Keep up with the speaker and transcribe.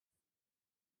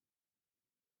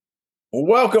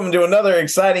Welcome to another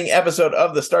exciting episode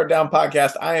of the Start Down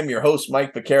Podcast. I am your host,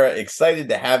 Mike Vaquera. Excited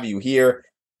to have you here.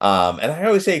 And I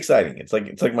always say exciting. It's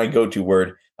like my go-to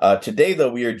word. Today, though,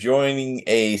 we are joining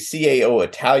a CAO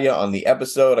Italia on the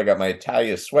episode. I got my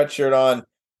Italia sweatshirt on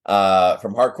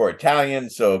from Hardcore Italian.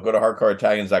 So go to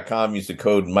hardcoreitalians.com, use the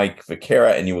code Mike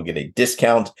Vaquera, and you will get a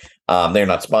discount. They're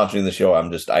not sponsoring the show.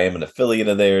 I am an affiliate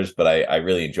of theirs, but I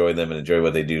really enjoy them and enjoy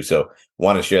what they do. So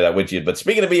want to share that with you. But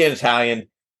speaking of being Italian,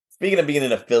 speaking of being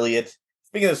an affiliate,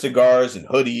 speaking of cigars and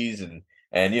hoodies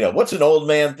and what's an old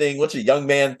man thing, what's a young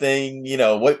man thing,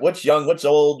 what's young, what's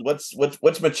old,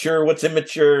 what's mature, what's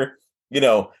immature,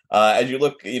 as you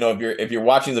look, if you're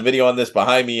watching the video on this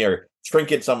behind me or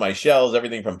trinkets on my shelves,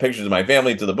 everything from pictures of my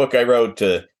family to the book I wrote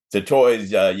to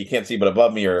toys you can't see but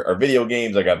above me or video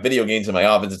games. I got video games in my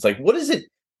office. It's like, what does it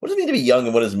mean to be young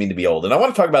and what does it mean to be old? And I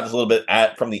want to talk about this a little bit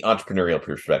from the entrepreneurial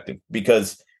perspective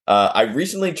because I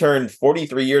recently turned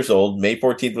 43 years old. May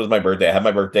 14th was my birthday. I had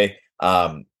my birthday.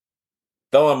 Fell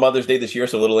on Mother's Day this year,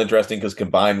 so a little interesting because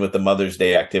combined with the Mother's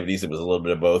Day activities, it was a little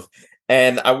bit of both.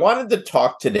 And I wanted to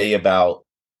talk today about,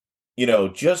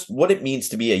 just what it means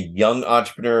to be a young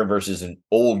entrepreneur versus an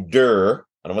older,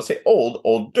 I don't want to say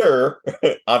older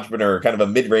entrepreneur, kind of a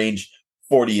mid-range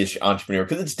 40-ish entrepreneur,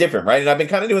 because it's different, right? And I've been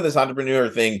kind of doing this entrepreneur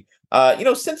thing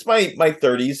since my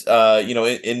 30s,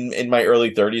 in my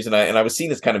early 30s, and I was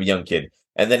seen as kind of a young kid.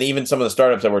 And then even some of the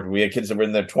startups I worked with, we had kids that were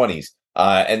in their 20s,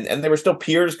 and they were still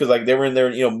peers because like they were in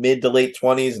their mid to late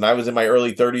 20s, and I was in my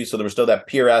early 30s, so there was still that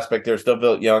peer aspect there, still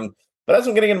felt young. But as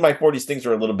I'm getting into my 40s, things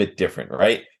are a little bit different,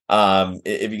 right?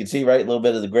 If you can see, right, a little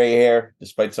bit of the gray hair,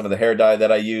 despite some of the hair dye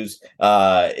that I use,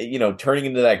 turning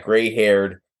into that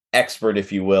gray-haired expert,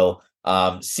 if you will.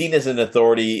 Seen as an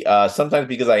authority, sometimes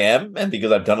because I am, and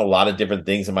because I've done a lot of different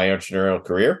things in my entrepreneurial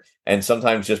career, and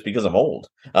sometimes just because I'm old.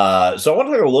 So I want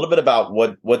to talk a little bit about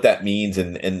what that means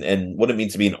and what it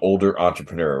means to be an older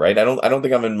entrepreneur, right? I don't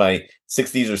think I'm in my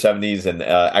 60s or 70s. And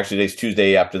actually, today's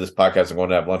Tuesday. After this podcast, I'm going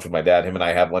to have lunch with my dad. Him and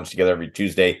I have lunch together every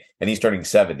Tuesday, and he's turning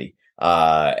 70.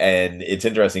 And it's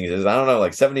interesting. He says, I don't know,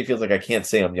 like 70 feels like I can't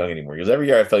say I'm young anymore. Because every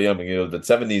year I felt young, but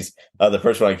 70s, the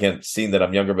first one I can't see that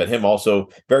I'm younger, but him also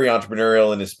very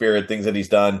entrepreneurial in his spirit, things that he's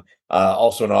done.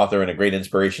 Also an author and a great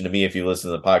inspiration to me if you listen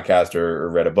to the podcast or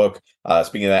read a book.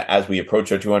 Speaking of that, as we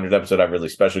approach our 200th episode, I have a really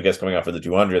special guest coming out for the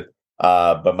 200th.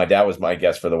 But my dad was my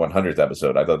guest for the 100th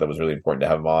episode. I thought that was really important to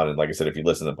have him on. And like I said, if you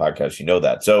listen to the podcast, you know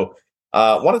that. So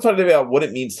I want to talk about what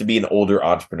it means to be an older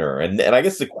entrepreneur. And I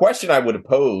guess the question I would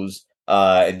pose,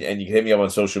 and you can hit me up on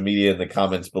social media in the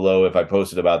comments below if I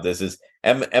posted about this, is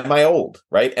am I old,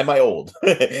 right? Am I old?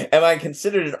 Am I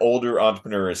considered an older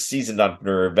entrepreneur, a seasoned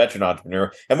entrepreneur, a veteran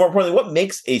entrepreneur? And more importantly, what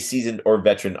makes a seasoned or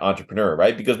veteran entrepreneur,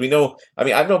 right? Because we know,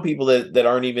 I've known people that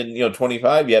aren't even,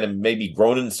 25 yet and maybe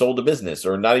grown and sold a business,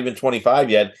 or not even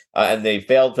 25 yet, and they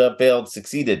failed,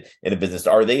 succeeded in a business.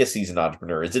 Are they a seasoned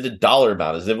entrepreneur? Is it a dollar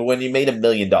amount? Is it when you made $1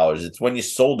 million? It's when you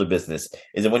sold a business?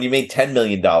 Is it when you made $10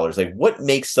 million? Like, what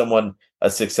makes someone a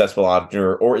successful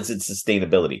entrepreneur, or is it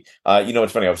sustainability?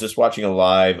 It's funny. I was just watching a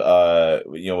live,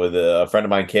 with a friend of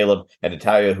mine, Caleb and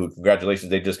Natalia, who, congratulations,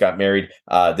 they just got married.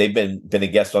 They've been a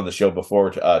guest on the show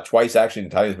before, twice actually.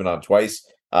 Natalia's been on twice,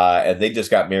 and they just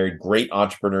got married. Great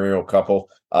entrepreneurial couple.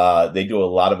 They do a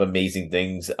lot of amazing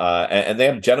things, and they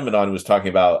have a gentleman on who was talking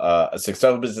about a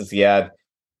successful business he had.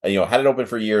 Had it open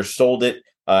for years, sold it.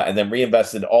 And then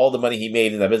reinvested all the money he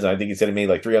made in that business. I think he said he made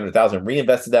like 300,000.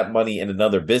 Reinvested that money in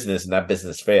another business, and that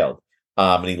business failed.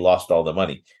 And he lost all the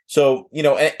money. So,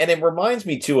 and it reminds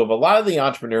me too of a lot of the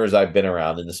entrepreneurs I've been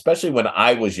around, and especially when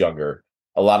I was younger,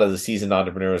 a lot of the seasoned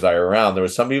entrepreneurs I were around, there were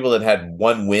some people that had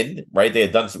one win, right? They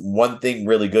had done one thing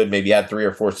really good, maybe had 3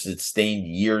 or 4 sustained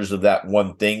years of that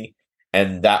one thing.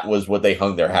 And that was what they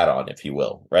hung their hat on, if you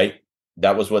will, right?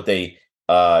 That was what they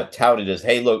touted as,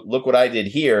 hey, look what I did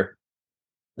here.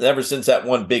 And ever since that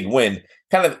one big win,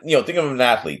 kind of, think of an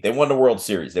athlete. They won the World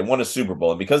Series. They won a Super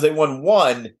Bowl. And because they won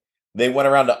one, they went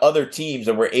around to other teams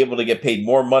and were able to get paid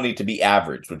more money to be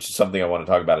average, which is something I want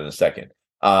to talk about in a second.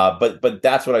 But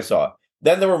that's what I saw.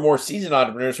 Then there were more seasoned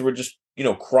entrepreneurs who were just,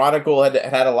 Chronicle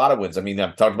had a lot of wins.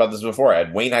 I've talked about this before. I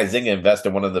had Wayne Huizinga invest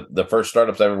in one of the first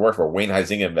startups I ever worked for. Wayne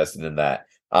Huizinga invested in that.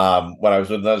 When I was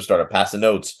with another startup, Pass the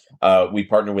Notes, we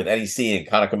partnered with NEC and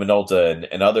Konica Minolta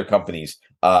and other companies.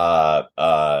 Not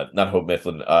Hope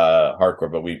Mifflin,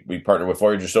 Hardcore, but we partnered with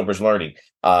Voyager Silver's Learning.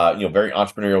 Very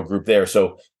entrepreneurial group there.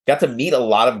 So got to meet a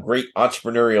lot of great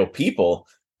entrepreneurial people.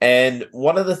 And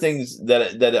one of the things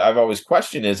that I've always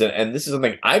questioned is, and this is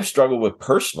something I've struggled with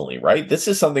personally, right? This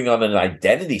is something on an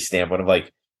identity standpoint of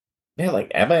like, man,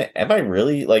 like, am I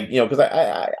really like, because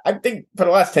I think for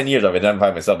the last 10 years I've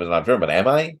identified myself as an entrepreneur, but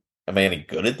am Am I any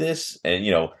good at this? And,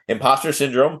 imposter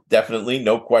syndrome, definitely,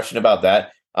 no question about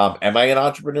that. Am I an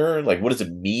entrepreneur? Like, what does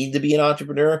it mean to be an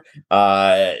entrepreneur?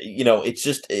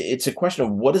 It's a question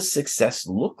of what does success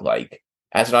look like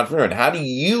as an entrepreneur, and how do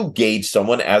you gauge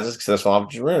someone as a successful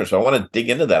entrepreneur? So I want to dig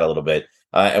into that a little bit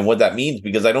and what that means,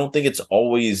 because I don't think it's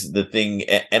always the thing,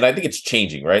 and I think it's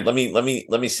changing. Right? Let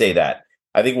me say that.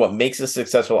 I think what makes a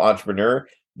successful entrepreneur,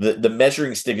 the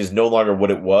measuring stick is no longer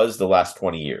what it was the last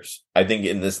 20 years. I think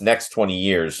in this next 20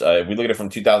 years, if we look at it from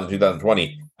 2000 to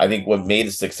 2020, I think what made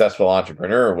a successful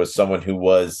entrepreneur was someone who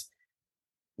was,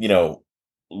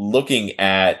 looking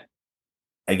at,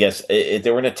 I guess, if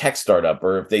they were in a tech startup,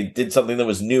 or if they did something that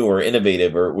was new or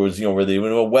innovative, or was, where they were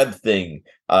doing a web thing.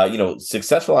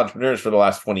 Successful entrepreneurs for the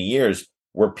last 20 years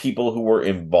were people who were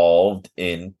involved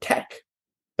in tech.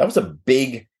 That was a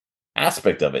big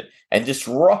aspect of it. And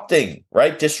disrupting,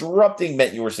 right? Disrupting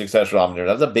meant you were a successful entrepreneur.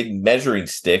 That was a big measuring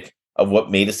stick of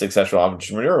what made a successful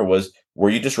entrepreneur was, were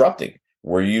you disrupting?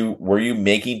 Were you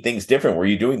making things different? Were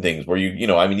you doing things? Were you, you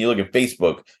look at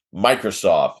Facebook,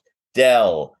 Microsoft,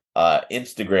 Dell,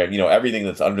 Instagram, everything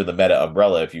that's under the Meta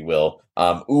umbrella, if you will,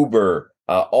 Uber,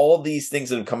 all of these things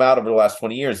that have come out over the last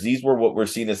 20 years, these were what we're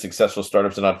seeing as successful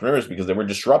startups and entrepreneurs because they were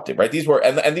disruptive, right? These were,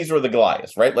 and these were the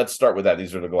Goliaths, right? Let's start with that.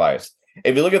 These are the Goliaths.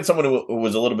 If you look at someone who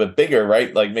was a little bit bigger,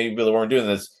 right? Like maybe people that weren't doing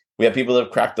this, we have people that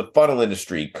have cracked the funnel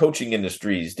industry, coaching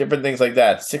industries, different things like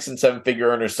that, 6 and 7 figure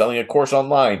earners selling a course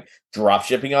online, drop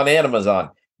shipping on Amazon.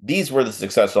 These were the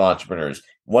successful entrepreneurs.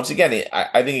 Once again,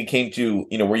 I think it came to,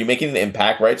 were you making an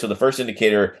impact, right? So the first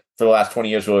indicator for the last 20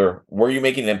 years were you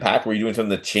making an impact? Were you doing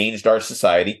something that changed our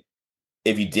society?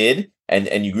 If you did,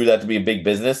 and you grew that to be a big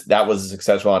business, that was a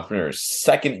successful entrepreneur.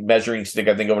 Second measuring stick,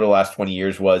 I think, over the last 20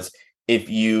 years was if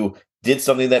you did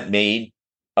something that made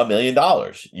 $1 million,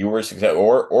 you were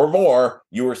successful, or more,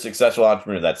 you were a successful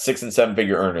entrepreneur. That 6 and 7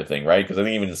 figure earner thing, right? Because I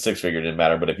think even the 6 figure didn't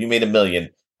matter. But if you made $1 million,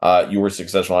 you were a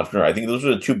successful entrepreneur. I think those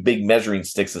are the two big measuring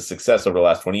sticks of success over the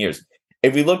last 20 years.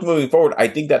 If we look moving forward, I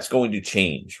think that's going to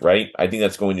change, right? I think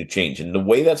that's going to change. And the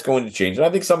way that's going to change, and I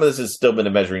think some of this has still been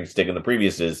a measuring stick in the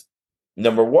previous, is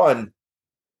number one,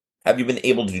 have you been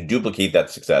able to duplicate that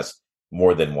success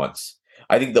more than once?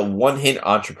 I think the one-hit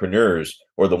entrepreneurs,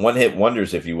 or the one-hit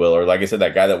wonders, if you will, or like I said,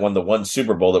 that guy that won the one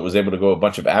Super Bowl that was able to go a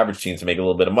bunch of average teams to make a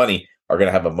little bit of money, are going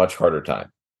to have a much harder time,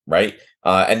 right?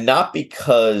 And not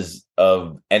because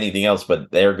of anything else, but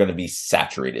they're going to be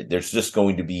saturated. There's just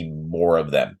going to be more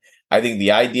of them. I think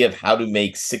the idea of how to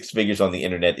make 6 figures on the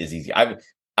internet is easy.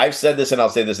 I've said this, and I'll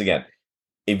say this again.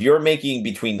 If you're making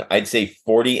between, I'd say,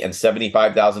 $40,000 and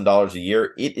 $75,000 a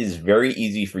year, it is very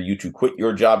easy for you to quit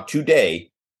your job today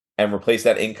and replace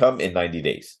that income in 90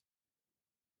 days.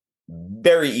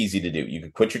 Very easy to do. You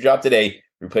can quit your job today,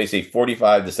 replace a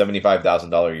 $45,000 to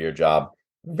 $75,000 a year job.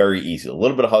 Very easy. A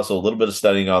little bit of hustle, a little bit of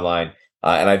studying online,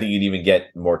 and I think you'd even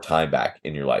get more time back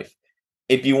in your life.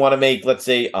 If you want to make, let's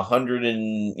say,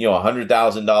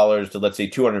 $100,000 to, let's say,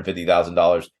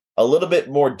 $250,000, a little bit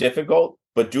more difficult,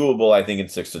 but doable, I think, in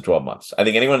 6 to 12 months. I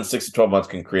think anyone in 6 to 12 months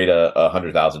can create a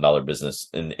 $100,000 business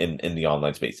in the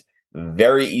online space.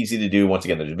 Very easy to do. Once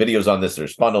again, there's videos on this.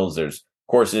 There's funnels. There's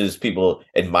courses. People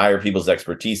admire people's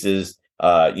expertises.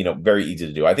 Very easy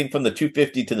to do. I think from the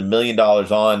 $250,000 to the $1 million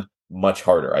on, much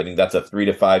harder. I think that's a 3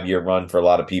 to 5 year run for a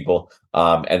lot of people.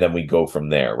 And then we go from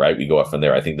there, right? We go up from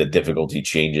there. I think the difficulty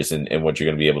changes in what you're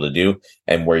going to be able to do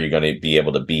and where you're going to be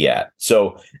able to be at.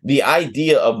 So the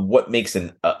idea of what makes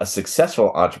a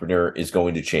successful entrepreneur is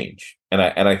going to change. And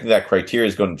I think that criteria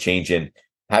is going to change in,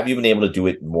 have you been able to do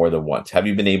it more than once? Have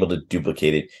you been able to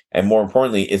duplicate it? And more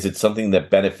importantly, is it something that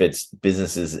benefits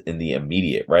businesses in the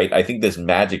immediate, right? I think this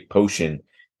magic potion,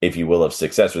 if you will, of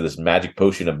success, or this magic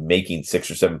potion of making 6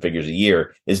 or 7 figures a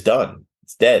year is done.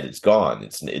 It's dead. It's gone.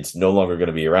 It's no longer going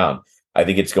to be around. I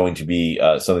think it's going to be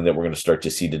something that we're going to start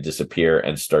to see to disappear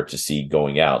and start to see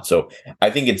going out. So I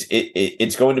think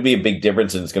it's going to be a big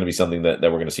difference, and it's going to be something that we're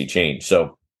going to see change.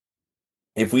 So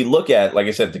if we look at, like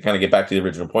I said, to kind of get back to the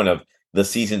original point of the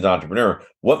seasoned entrepreneur,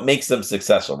 what makes them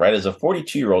successful, right? As a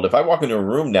 42-year-old, if I walk into a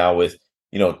room now with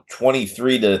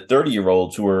 23 to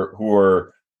 30-year-olds who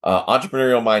are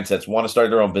entrepreneurial mindsets, want to start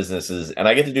their own businesses, and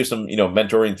I get to do some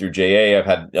mentoring through JA. I've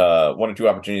had 1 or 2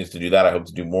 opportunities to do that. I hope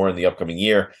to do more in the upcoming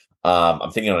year.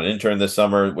 I'm thinking on an intern this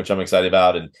summer, which I'm excited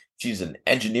about, and she's an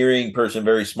engineering person,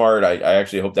 very smart. I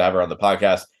actually hope to have her on the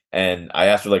podcast. And I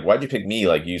asked her, like, why'd you pick me?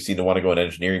 Like, you seem to want to go in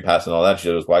engineering paths and all that. She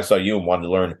goes, well, I saw you and wanted to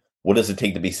learn what does it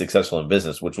take to be successful in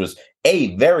business, which was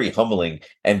A, very humbling,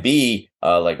 and B,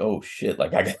 like, oh shit,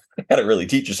 like I got to really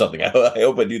teach you something. I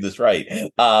hope I do this right.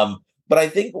 But I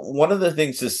think one of the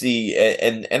things to see,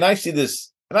 and I see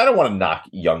this, and I don't want to knock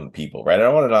young people, right? I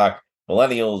don't want to knock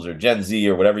millennials or Gen Z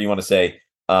or whatever you want to say.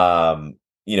 And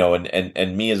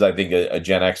me as I think a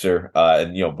Gen Xer,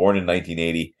 and born in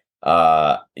 1980.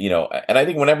 And I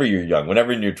think whenever you're young,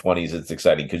 whenever in your 20s, it's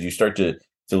exciting because you start to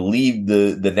leave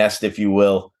the nest, if you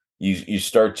will. You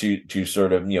start to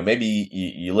sort of, maybe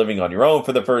you're living on your own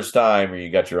for the first time, or you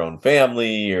got your own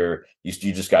family, or you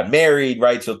just got married,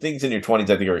 right? So things in your 20s,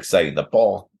 I think, are exciting. The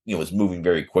ball, is moving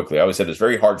very quickly. I always said it's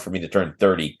very hard for me to turn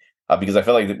 30 because I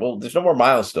felt like, well, there's no more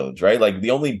milestones, right? Like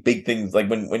the only big things, like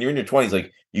when you're in your 20s,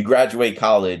 like you graduate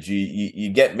college, you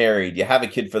get married, you have a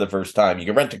kid for the first time, you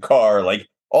can rent a car, like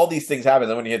all these things happen.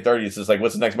 Then when you hit 30, it's just like,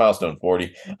 what's the next milestone?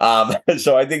 40.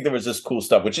 So I think there was just cool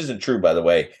stuff, which isn't true, by the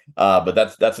way. But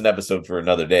that's an episode for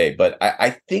another day. But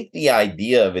I think the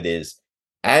idea of it is,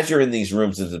 as you're in these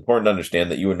rooms, it's important to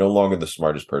understand that you are no longer the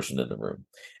smartest person in the room.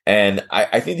 And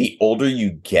I think the older you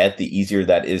get, the easier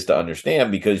that is to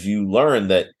understand, because you learn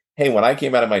that, hey, when I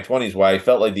came out of my 20s, why I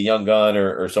felt like the young gun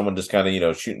or someone just kind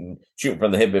of, shooting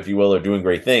from the hip, if you will, or doing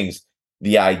great things.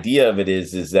 The idea of it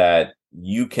is that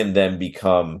you can then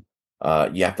become,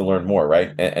 you have to learn more,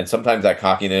 right? And sometimes that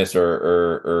cockiness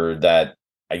or that,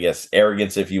 I guess,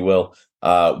 arrogance, if you will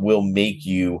make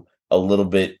you a little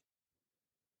bit,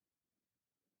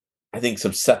 I think,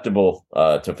 susceptible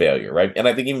to failure, right? And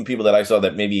I think even people that I saw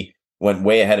that maybe went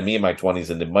way ahead of me in my 20s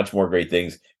and did much more great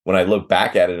things, when I look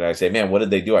back at it and I say, man, what did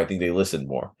they do? I think they listened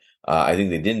more. I think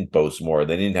they didn't boast more.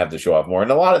 They didn't have to show off more.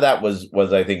 And a lot of that was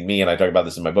I think, me, and I talk about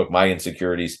this in my book, my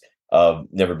insecurities of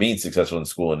never being successful in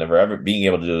school and never ever being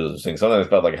able to do those things. Sometimes I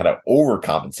felt like I had to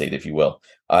overcompensate, if you will,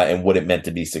 and what it meant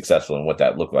to be successful and what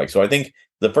that looked like. So I think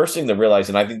the first thing to realize,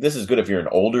 and I think this is good if you're an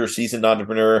older, seasoned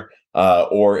entrepreneur,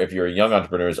 or if you're a young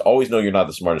entrepreneur, is always know you're not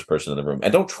the smartest person in the room,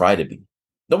 and don't try to be.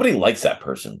 Nobody likes that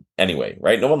person anyway,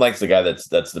 right? No one likes the guy that's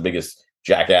the biggest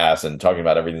jackass and talking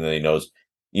about everything that he knows.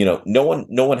 No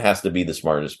one has to be the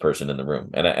smartest person in the room.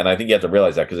 And I think you have to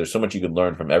realize that, because there's so much you can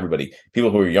learn from everybody.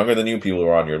 People who are younger than you, people who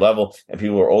are on your level, and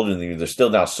people who are older than you. There's still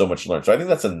now so much to learn. So I think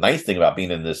that's a nice thing about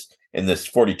being in this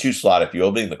 42 slot, if you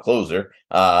will, being the closer.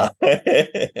 And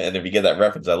if you get that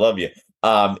reference, I love you.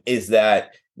 Is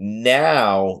that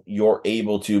now you're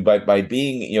able to, by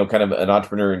being, kind of an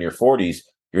entrepreneur in your 40s,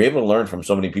 you're able to learn from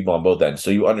so many people on both ends. So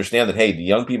you understand that, hey, the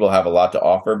young people have a lot to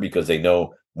offer because they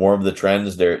know more of the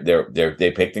trends.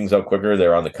 They pick things up quicker.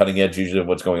 They're on the cutting edge usually of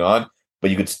what's going on. But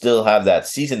you could still have that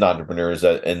seasoned entrepreneurs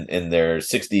in their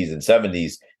 60s and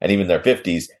 70s and even their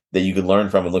 50s that you could learn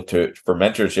from and look to for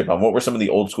mentorship on what were some of the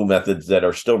old school methods that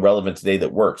are still relevant today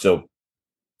that work. So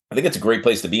I think it's a great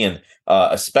place to be in,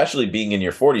 especially being in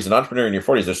your 40s. An entrepreneur in your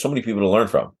 40s, there's so many people to learn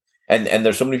from. And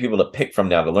there's so many people to pick from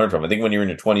now to learn from. I think when you're in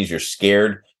your 20s, you're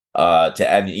scared to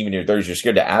add, even your 30s, you're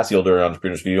scared to ask the older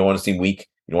entrepreneurs because you don't want to seem weak.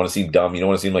 You don't want to seem dumb. You don't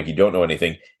want to seem like you don't know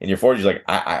anything. In your 40s, like,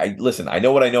 I listen, I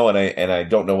know what I know, and I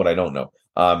don't know what I don't know.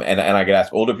 And I could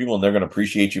ask older people, and they're going to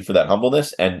appreciate you for that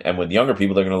humbleness. And with younger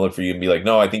people, they're going to look for you and be like,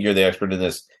 no, I think you're the expert in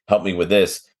this. Help me with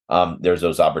this. There's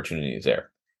those opportunities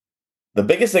there. The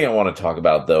biggest thing I want to talk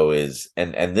about, though, is,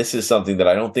 and this is something that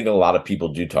I don't think a lot of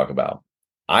people do talk about.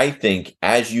 I think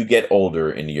as you get older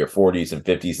into your 40s and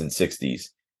 50s and 60s,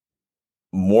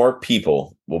 more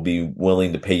people will be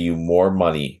willing to pay you more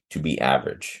money to be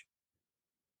average.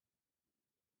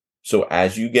 So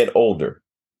as you get older,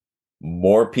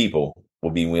 more people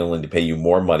will be willing to pay you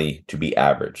more money to be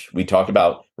average. We talked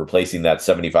about replacing that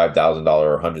 $75,000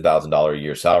 or $100,000 a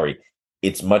year salary.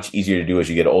 It's much easier to do as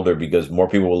you get older because more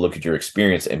people will look at your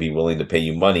experience and be willing to pay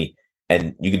you money.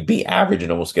 And you could be average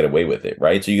and almost get away with it,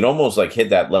 right? So you can almost like hit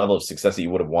that level of success that you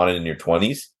would have wanted in your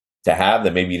 20s to have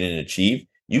that maybe you didn't achieve.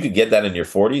 You could get that in your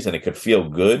 40s and it could feel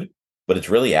good, but it's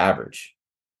really average.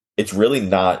 It's really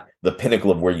not the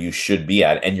pinnacle of where you should be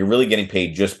at. And you're really getting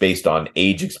paid just based on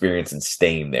age, experience, and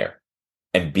staying there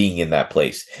and being in that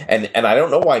place. And I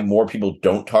don't know why more people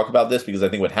don't talk about this, because I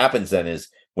think what happens then is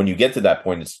when you get to that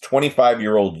point, it's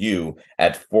 25-year-old you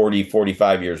at 40,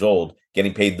 45 years old,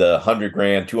 getting paid the 100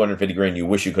 grand, 250 grand you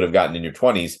wish you could have gotten in your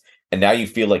 20s. And now you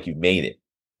feel like you've made it,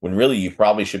 when really you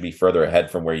probably should be further ahead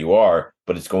from where you are,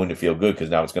 but it's going to feel good because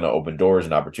now it's going to open doors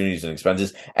and opportunities and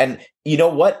expenses. And you know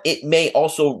what? It may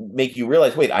also make you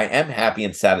realize, wait, I am happy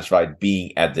and satisfied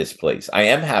being at this place. I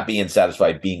am happy and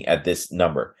satisfied being at this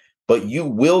number, but you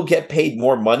will get paid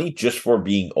more money just for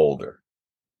being older.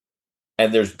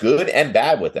 And there's good and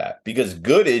bad with that, because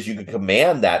good is you can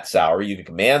command that salary. You can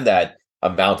command that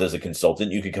amount as a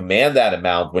consultant. You can command that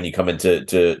amount when you come into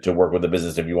to work with a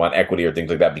business if you want equity or things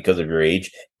like that because of your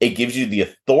age. It gives you the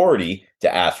authority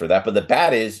to ask for that. But the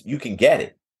bad is you can get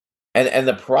it. And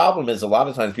the problem is a lot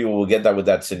of times people will get that with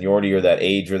that seniority or that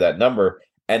age or that number,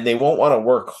 and they won't want to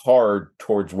work hard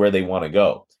towards where they want to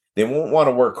go. They won't want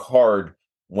to work hard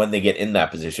when they get in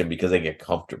that position because they get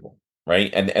comfortable.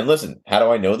 Right. And listen, how do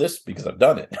I know this? Because I've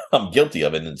done it. I'm guilty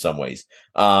of it in some ways.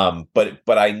 But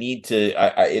I need to,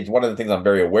 it's one of the things I'm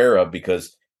very aware of,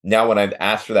 because now when I've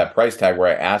asked for that price tag, where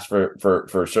I asked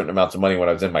for certain amounts of money when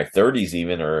I was in my 30s,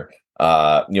 even, or,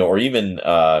 or even,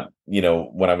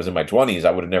 when I was in my 20s,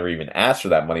 I would have never even asked for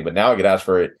that money. But now I could ask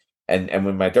for it. And when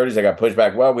in my 30s, I got pushed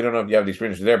back. Well, we don't know if you have the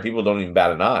experience there. People don't even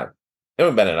bat an eye. They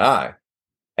don't bat an eye.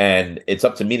 And it's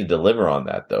up to me to deliver on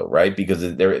that, though, right?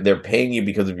 Because they're paying you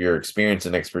because of your experience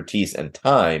and expertise and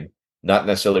time, not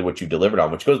necessarily what you delivered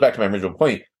on, which goes back to my original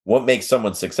point. What makes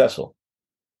someone successful?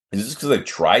 Is this because they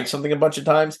tried something a bunch of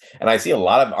times? And I see a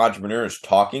lot of entrepreneurs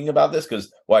talking about this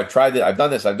because, well, I've tried it, I've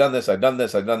done this, I've done this, I've done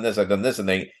this, I've done this, I've done this, and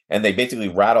they basically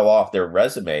rattle off their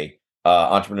resume,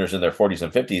 entrepreneurs in their 40s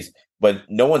and 50s, but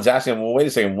no one's asking them, well, wait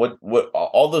a second, what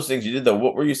all those things you did, though,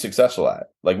 what were you successful at?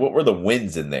 Like, what were the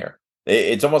wins in there?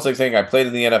 It's almost like saying, I played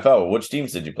in the NFL. Which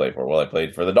teams did you play for? Well, I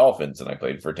played for the Dolphins, and I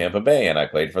played for Tampa Bay, and I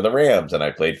played for the Rams, and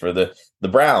I played for the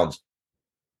Browns.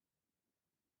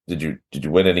 Did you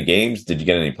win any games? Did you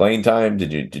get any playing time?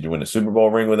 Did you win a Super Bowl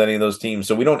ring with any of those teams?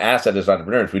 So we don't ask that as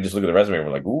entrepreneurs. We just look at the resume and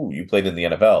we're like, ooh, you played in the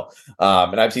NFL.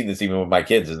 And I've seen this even with my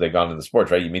kids as they've gone into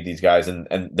sports, right? You meet these guys and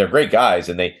they're great guys,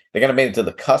 and they kind of made it to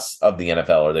the cusp of the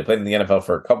NFL, or they played in the NFL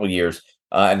for a couple of years,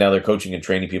 and now they're coaching and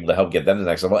training people to help get them to the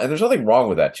next level. And there's nothing wrong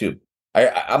with that too.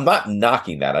 I'm not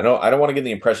knocking that. I don't want to get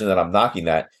the impression that I'm knocking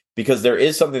that, because there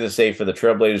is something to say for the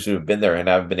trailblazers who have been there and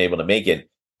haven't been able to make it.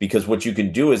 Because what you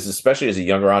can do is, especially as a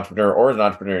younger entrepreneur or as an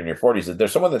entrepreneur in your 40s, if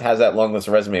there's someone that has that long list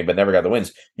of resume but never got the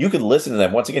wins, you could listen to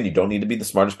them. Once again, you don't need to be the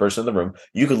smartest person in the room.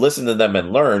 You could listen to them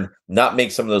and learn, not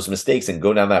make some of those mistakes, and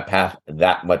go down that path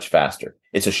that much faster.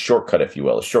 It's a shortcut, if you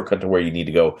will, a shortcut to where you need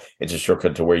to go. It's a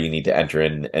shortcut to where you need to enter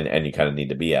in and you kind of need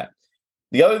to be at.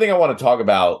 The other thing I want to talk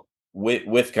about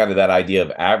with kind of that idea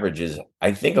of averages,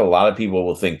 I think a lot of people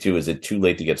will think too, is it too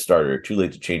late to get started, or too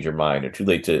late to change your mind, or too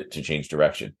late to change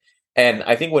direction? And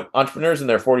I think what entrepreneurs in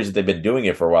their 40s, that they've been doing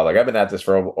it for a while, like I've been at this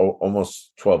for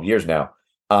almost 12 years now,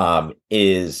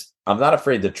 is I'm not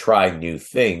afraid to try new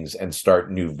things and start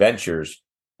new ventures.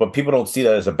 But people don't see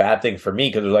that as a bad thing for me,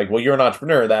 because they're like, well, you're an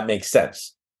entrepreneur. That makes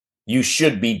sense. You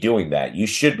should be doing that. You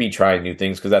should be trying new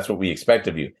things because that's what we expect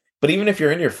of you. But even if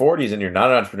you're in your 40s and you're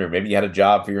not an entrepreneur, maybe you had a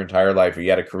job for your entire life, or you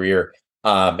had a career.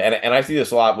 And I see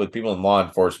this a lot with people in law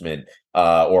enforcement,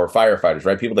 or firefighters,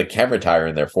 right? People that can retire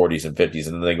in their 40s and 50s,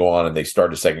 and then they go on and they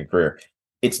start a second career.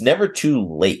 It's never too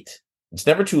late. It's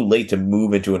never too late to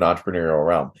move into an entrepreneurial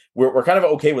realm. We're kind of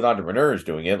okay with entrepreneurs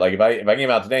doing it. Like if I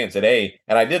came out today and said, hey,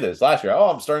 and I did this last year,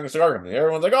 oh, I'm starting a cigar company.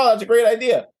 Everyone's like, oh, that's a great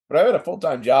idea. But I had a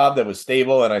full-time job that was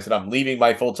stable, and I said, I'm leaving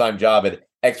my full-time job at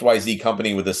XYZ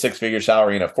company with a 6-figure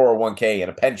salary and a 401k and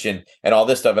a pension and all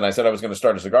this stuff. And I said I was going to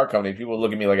start a cigar company. People would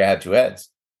look at me like I had two heads.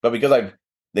 But because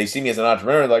they see me as an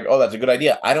entrepreneur, like, oh, that's a good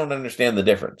idea. I don't understand the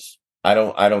difference. I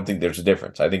don't think there's a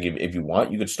difference. I think if you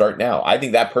want, you could start now. I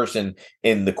think that person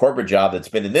in the corporate job that's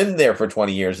been in there for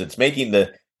 20 years, that's making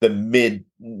the mid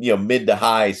to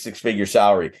high 6-figure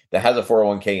salary, that has a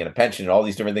 401k and a pension and all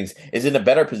these different things, is in a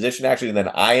better position actually than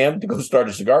I am to go start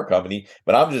a cigar company.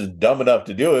 But I'm just dumb enough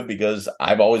to do it because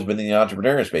I've always been in the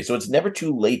entrepreneurial space. So it's never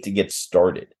too late to get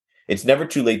started. It's never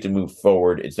too late to move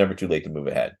forward. It's never too late to move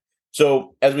ahead.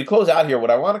 So as we close out here,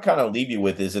 what I want to kind of leave you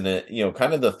with is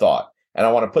kind of the thought, and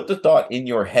I want to put the thought in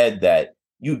your head that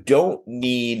you don't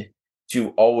need to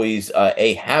always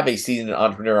have a seasoned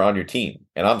entrepreneur on your team.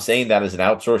 And I'm saying that as an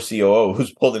outsourced COO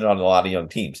who's pulled in on a lot of young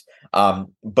teams.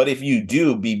 But if you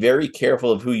do, be very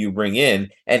careful of who you bring in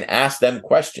and ask them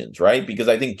questions, right? Because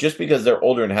I think just because they're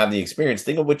older and have the experience,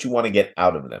 think of what you want to get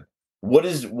out of them. What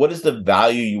is the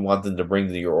value you want them to bring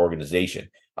to your organization?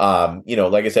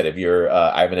 Like I said, if you're,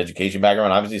 I have an education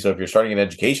background, obviously. So if you're starting an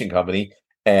education company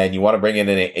and you want to bring in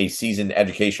a seasoned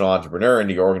educational entrepreneur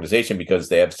into your organization because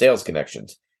they have sales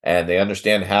connections and they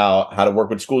understand how to work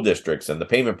with school districts and the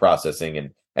payment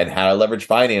processing and how to leverage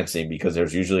financing, because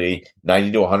there's usually a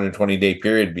 90 to 120 day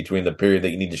period between the period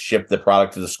that you need to ship the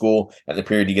product to the school and the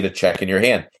period you get a check in your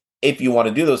hand. If you want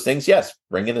to do those things, yes,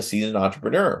 bring in a seasoned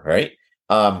entrepreneur, right?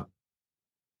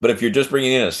 But if you're just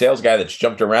bringing in a sales guy that's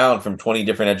jumped around from 20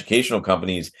 different educational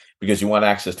companies because you want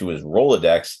access to his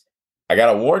Rolodex, I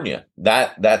got to warn you,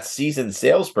 that seasoned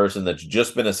salesperson that's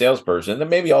just been a salesperson and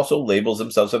maybe also labels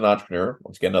themselves an entrepreneur,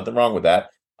 once again, nothing wrong with that,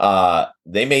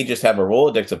 they may just have a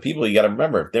Rolodex of people. You got to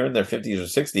remember, if they're in their 50s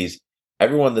or 60s,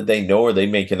 everyone that they know or they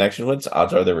make connection with,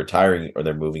 odds are they're retiring or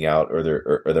they're moving out or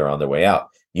they're on their way out.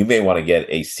 You may want to get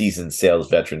a seasoned sales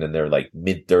veteran in their like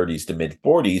mid 30s to mid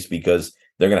 40s because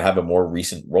they're going to have a more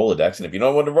recent Rolodex. And if you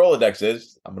don't know what a Rolodex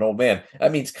is, I'm an old man.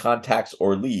 That means contacts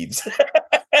or leads.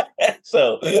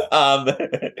 So,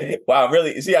 wow,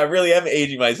 I really am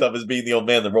aging myself as being the old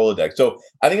man in the Rolodex. So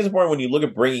I think it's important when you look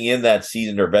at bringing in that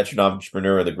seasoned or veteran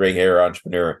entrepreneur or the gray hair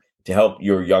entrepreneur to help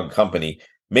your young company,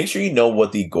 make sure you know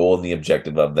what the goal and the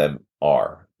objective of them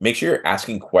are. Make sure you're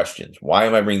asking questions. Why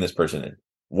am I bringing this person in?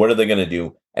 What are they going to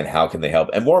do? And how can they help?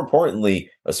 And more importantly,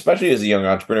 especially as a young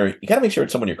entrepreneur, you got to make sure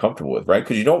it's someone you're comfortable with, right?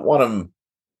 Because you don't want them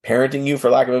parenting you,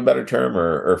 for lack of a better term,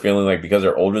 or feeling like because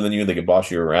they're older than you, they can boss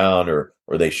you around, or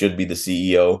they should be the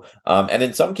CEO. And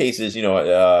in some cases, one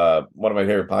of my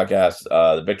favorite podcasts,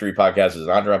 the Victory Podcast, is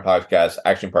an Entourage podcast,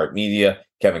 Action Park Media.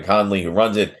 Kevin Conley, who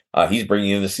runs it, he's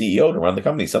bringing in the CEO to run the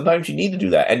company. Sometimes you need to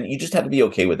do that, and you just have to be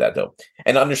okay with that, though,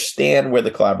 and understand where the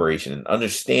collaboration, and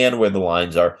understand where the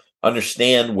lines are,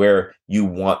 understand where you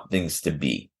want things to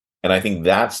be. And I think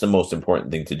that's the most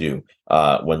important thing to do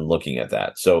when looking at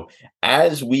that. So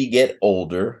as we get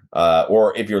older,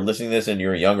 or if you're listening to this and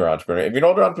you're a younger entrepreneur, if you're an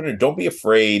older entrepreneur, don't be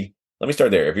afraid. Let me start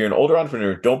there. If you're an older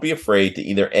entrepreneur, don't be afraid to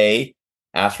either A,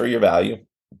 ask for your value.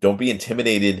 Don't be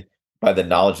intimidated by the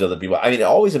knowledge of other people. I mean, it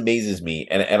always amazes me.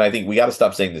 And I think we got to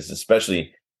stop saying this,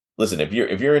 especially, listen, if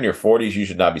you're in your 40s, you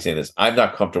should not be saying this. I'm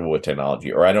not comfortable with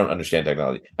technology, or I don't understand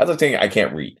technology. That's like saying I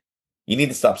can't read. You need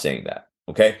to stop saying that.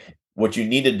 Okay. What you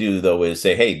need to do, though, is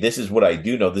say, hey, this is what I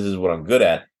do know. This is what I'm good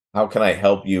at. How can I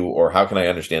help you? Or how can I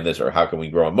understand this? Or how can we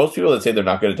grow? And most people that say they're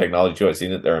not good at technology, too, I've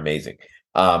seen that they're amazing.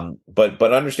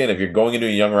 But understand, if you're going into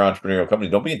a younger entrepreneurial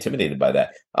company, don't be intimidated by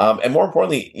that. And more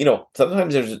importantly,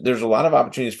 sometimes there's a lot of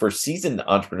opportunities for seasoned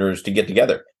entrepreneurs to get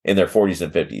together in their 40s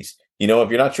and 50s. If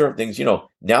you're not sure of things,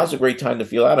 now's a great time to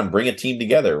feel out and bring a team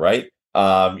together, right?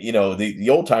 The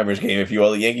old timers game, if you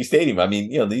will, the Yankee Stadium. I mean,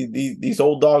 these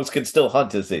old dogs can still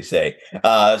hunt, as they say.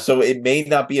 So it may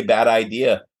not be a bad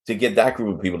idea to get that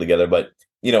group of people together, but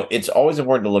it's always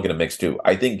important to look at a mix too.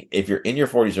 I think if you're in your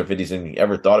 40s or 50s and you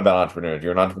ever thought about entrepreneurs, if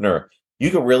you're an entrepreneur,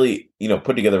 you can really,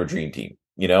 put together a dream team,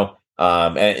 even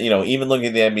looking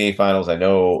at the NBA finals, I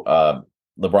know,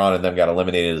 LeBron and them got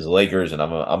eliminated as the Lakers, and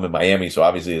I'm in Miami. So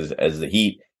obviously as the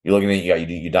Heat, you're looking at,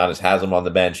 you got Udonis Haslem on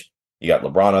the bench. You got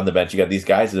LeBron on the bench. You got these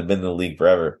guys that have been in the league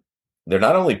forever. They're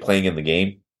not only playing in the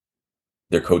game,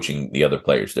 they're coaching the other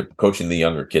players. They're coaching the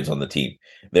younger kids on the team.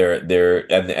 And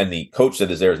the coach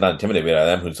that is there is not intimidated by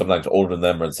them, who's sometimes older than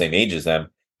them or the same age as them,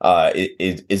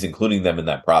 is including them in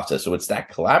that process. So it's that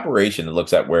collaboration that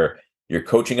looks at where you're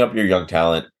coaching up your young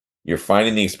talent. You're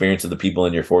finding the experience of the people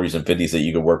in your 40s and 50s that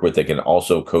you can work with that can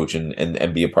also coach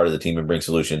and be a part of the team and bring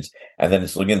solutions. And then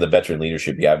it's looking at the veteran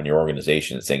leadership you have in your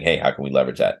organization and saying, hey, how can we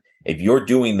leverage that? If you're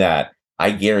doing that,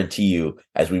 I guarantee you,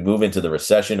 as we move into the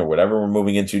recession or whatever we're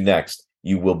moving into next,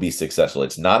 you will be successful.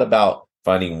 It's not about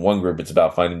finding one group. It's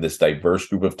about finding this diverse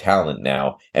group of talent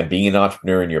now. And being an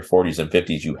entrepreneur in your 40s and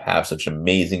 50s, you have such an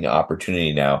amazing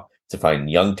opportunity now to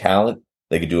find young talent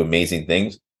that can do amazing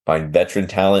things, find veteran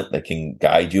talent that can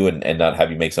guide you and not have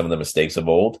you make some of the mistakes of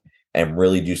old, and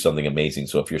really do something amazing.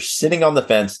 So if you're sitting on the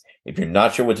fence, if you're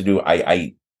not sure what to do,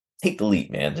 I take the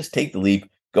leap, man. Just take the leap.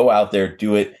 Go out there,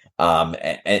 do it.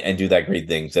 And do that great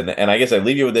things. And I guess I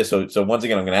leave you with this. So once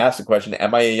again, I'm going to ask the question,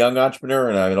 am I a young entrepreneur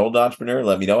and I'm an old entrepreneur?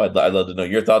 Let me know. I'd love to know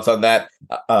your thoughts on that.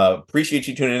 Appreciate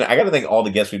you tuning in. I got to thank all the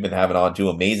guests we've been having on too.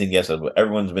 Amazing guests.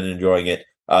 Everyone's been enjoying it.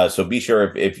 So be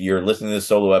sure if you're listening to this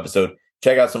solo episode,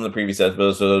 check out some of the previous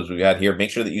episodes we've had here. Make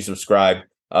sure that you subscribe.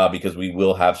 Because we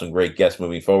will have some great guests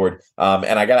moving forward.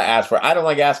 And I got to ask I don't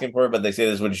like asking for it, but they say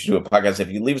this is what you should do a podcast. If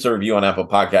you leave us a review on Apple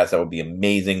Podcasts, that would be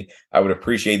amazing. I would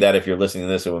appreciate that if you're listening to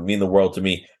this. It would mean the world to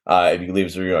me if you could leave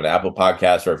us a review on Apple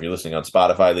Podcasts, or if you're listening on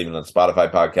Spotify, leave it on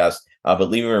Spotify Podcasts. But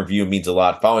leaving a review means a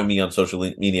lot. Following me on social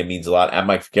media means a lot. At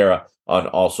Mike Ficarra on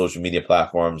all social media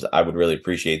platforms. I would really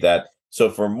appreciate that. So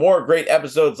for more great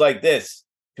episodes like this,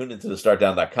 tune into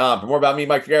thestartdown.com. For more about me,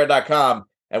 MikeFicarra.com.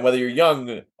 And whether you're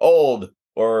young, old,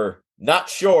 or not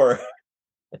sure,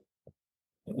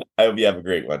 I hope you have a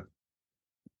great one.